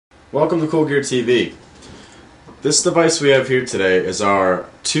Welcome to Cool Gear TV. This device we have here today is our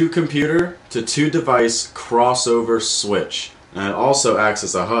 2-computer to 2-device crossover switch. And it also acts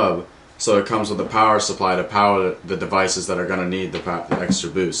as a hub, so it comes with a power supply to power the devices that are going to need the extra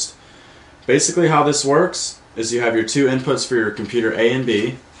boost. Basically how this works is you have your two inputs for your computer A and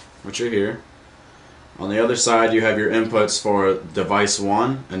B, which are here. On the other side you have your inputs for device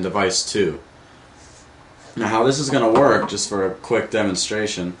 1 and device 2. Now how this is going to work, just for a quick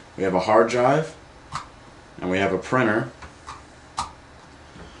demonstration, we have a hard drive and we have a printer.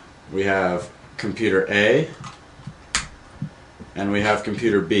 We have computer A and we have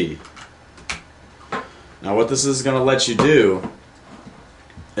computer B. Now what this is going to let you do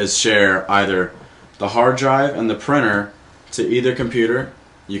is share either the hard drive and the printer to either computer.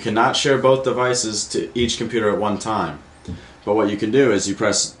 You cannot share both devices to each computer at one time. But what you can do is you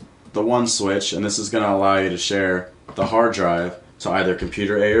press the 1 switch, and this is going to allow you to share the hard drive to either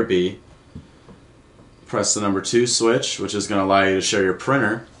computer A or B. Press the number 2 switch, which is going to allow you to share your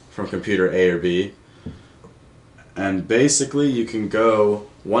printer from computer A or B. And basically you can go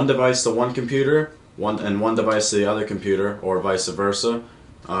one device to one computer and one device to the other computer, or vice versa.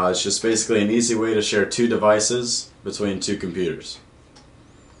 It's just basically an easy way to share 2 devices between 2 computers.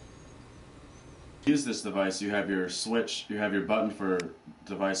 To use this device, you have your switch, you have your button for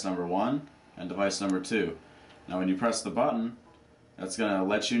device number 1 and device number 2. Now when you press the button, that's going to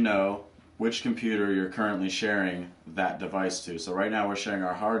let you know which computer you're currently sharing that device to. So right now we're sharing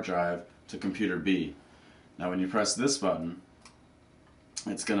our hard drive to computer B. Now when you press this button,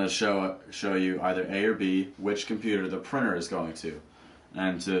 it's going to show you either A or B which computer the printer is going to.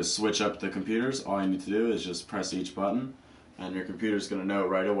 And to switch up the computers, all you need to do is just press each button, and your computer is going to know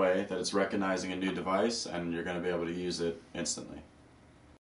right away that it's recognizing a new device, and you're going to be able to use it instantly.